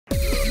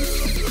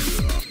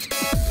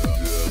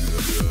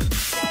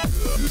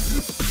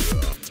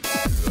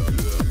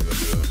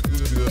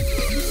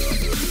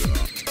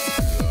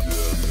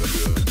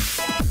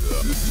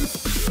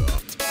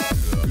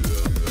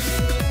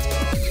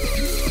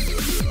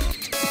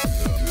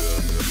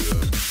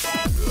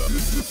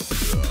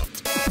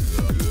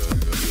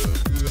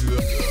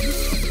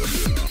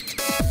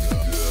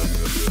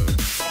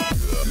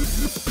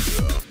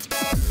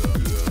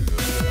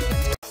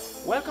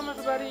Welcome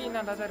everybody in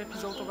another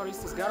episode of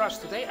Aristos Garage.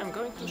 Today I'm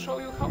going to show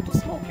you how to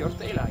smoke your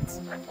taillights.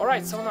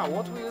 Alright, so now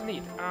what we will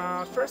need?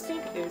 First thing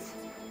is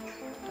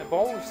a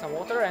bowl with some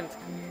water and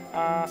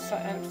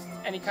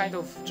any kind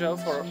of gel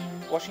for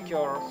washing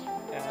your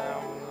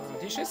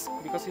dishes,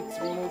 because it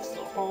removes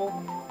all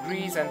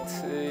grease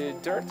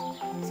and dirt.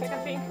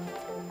 Second thing,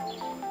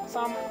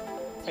 some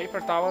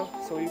paper towel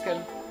so you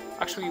can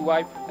actually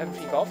wipe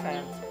everything off,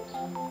 and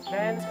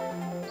then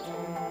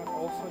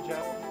also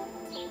just,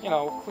 you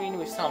know, clean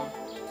with some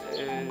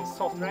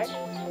soft rag.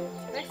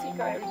 Next thing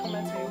I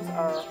recommend to use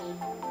are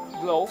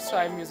gloves. So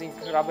I'm using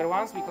rubber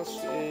ones because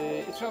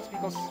it's not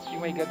because you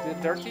may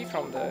get dirty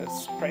from the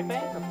spray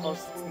paint. Of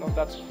course, it's not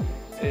that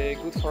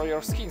good for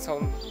your skin,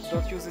 so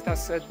don't use it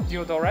as a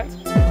deodorant.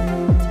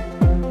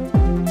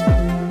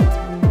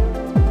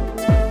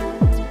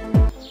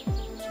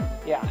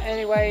 Yeah,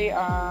 anyway,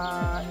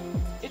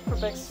 it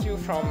protects you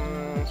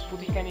from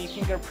putting any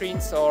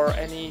fingerprints or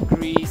any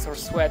grease or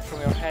sweat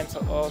from your hands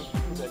onto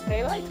the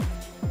taillight.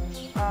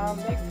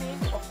 Next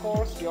thing, of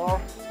course, your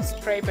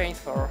spray paint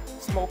for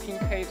smoking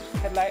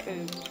headlight,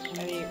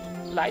 any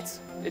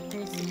lights. It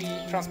needs to be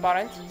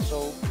transparent,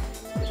 so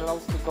it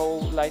allows to go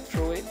light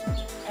through it.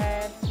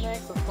 And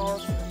next, of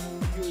course,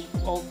 use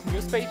old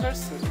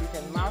newspapers so you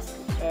can mask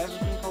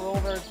everything all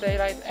over the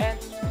taillight, and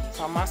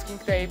some masking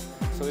tape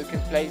so you can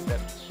place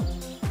them.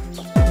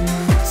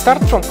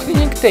 Start from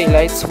cleaning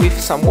taillights with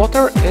some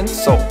water and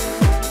soap.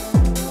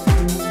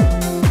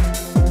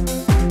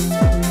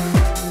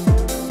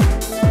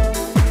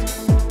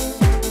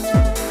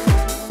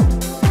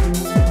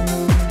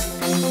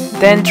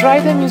 Then dry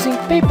them using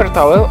paper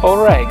towel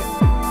or rag.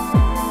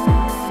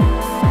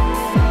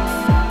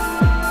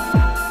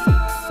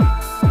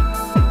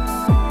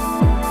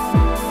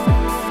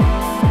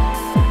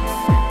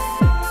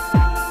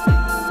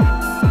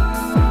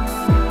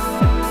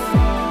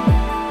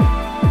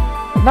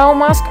 Now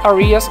mask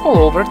areas all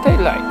over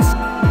taillights.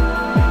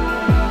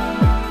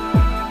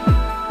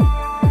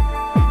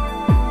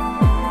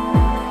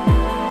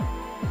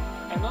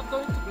 I'm not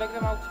going to black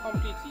them out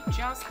completely,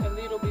 just a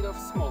little bit of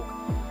smoke.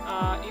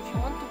 If you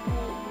want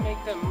to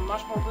make them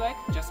much more black,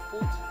 just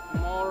put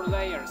more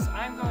layers.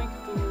 I'm going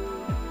to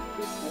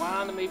put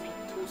one, maybe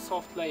two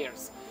soft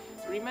layers.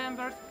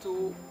 Remember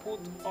to put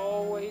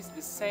always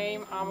the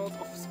same amount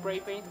of spray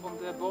paint on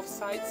the both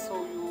sides,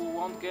 so you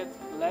won't get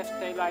left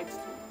taillight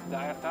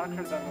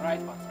darker than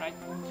right one, right?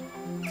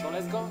 So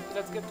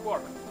let's get to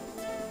work.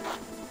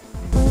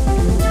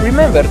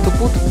 Remember to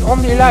put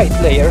only light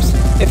layers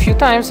a few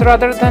times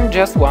rather than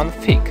just one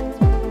thick.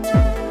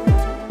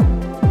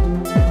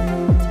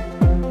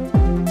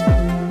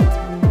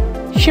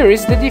 Here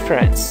is the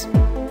difference.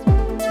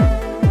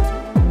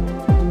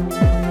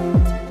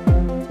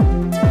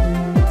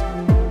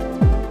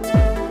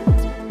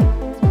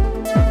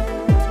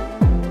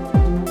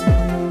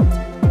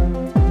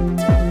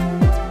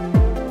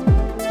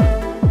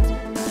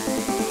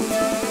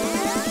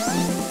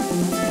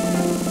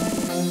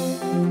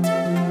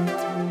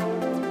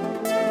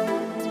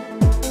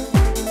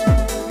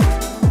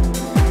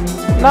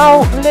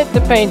 Now let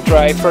the paint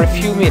dry for a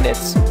few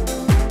minutes.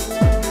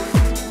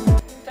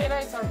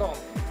 Taillights are done.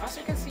 As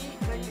you can see,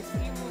 they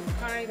still look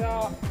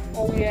kinda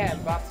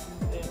OEM, but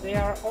they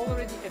are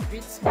already a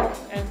bit smooth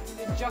and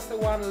it's just a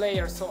one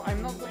layer, so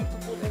I'm not going to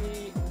put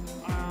any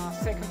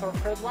second or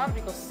third one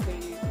because they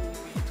will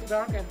be too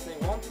dark and they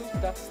won't look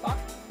that stuck.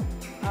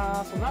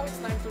 So now it's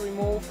time to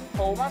remove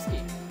whole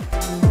masking.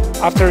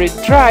 After it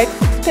dried,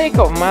 take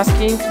off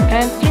masking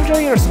and enjoy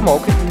your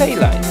smoked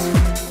taillights.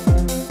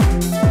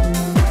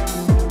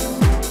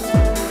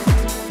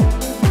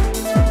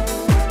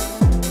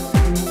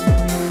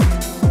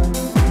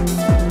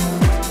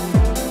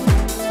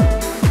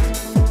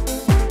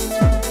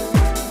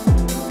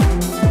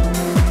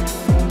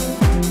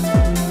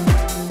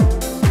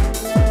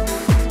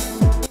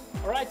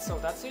 So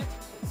that's it.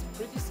 It's a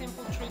pretty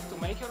simple trick to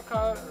make your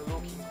car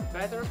looking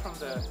better from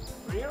the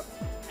rear,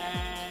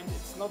 and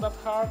it's not that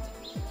hard.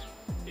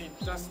 It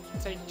just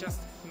takes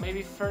just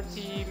maybe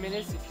 30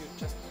 minutes if you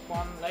just put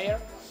one layer.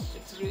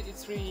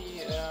 It's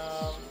really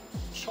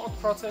short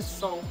process,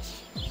 so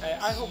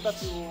I hope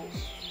that you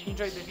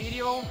enjoyed the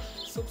video.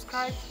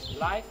 Subscribe,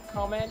 like,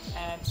 comment,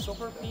 and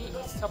support me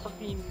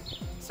in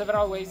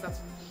several ways that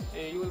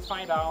you will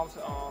find out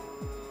on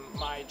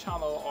my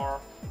channel or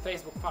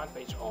Facebook fan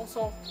page.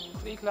 Also,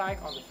 click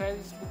like on the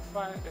Facebook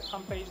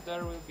fan page.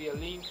 There will be a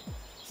link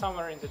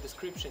somewhere in the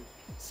description.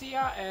 See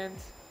ya, and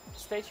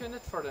stay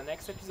tuned for the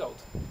next episode.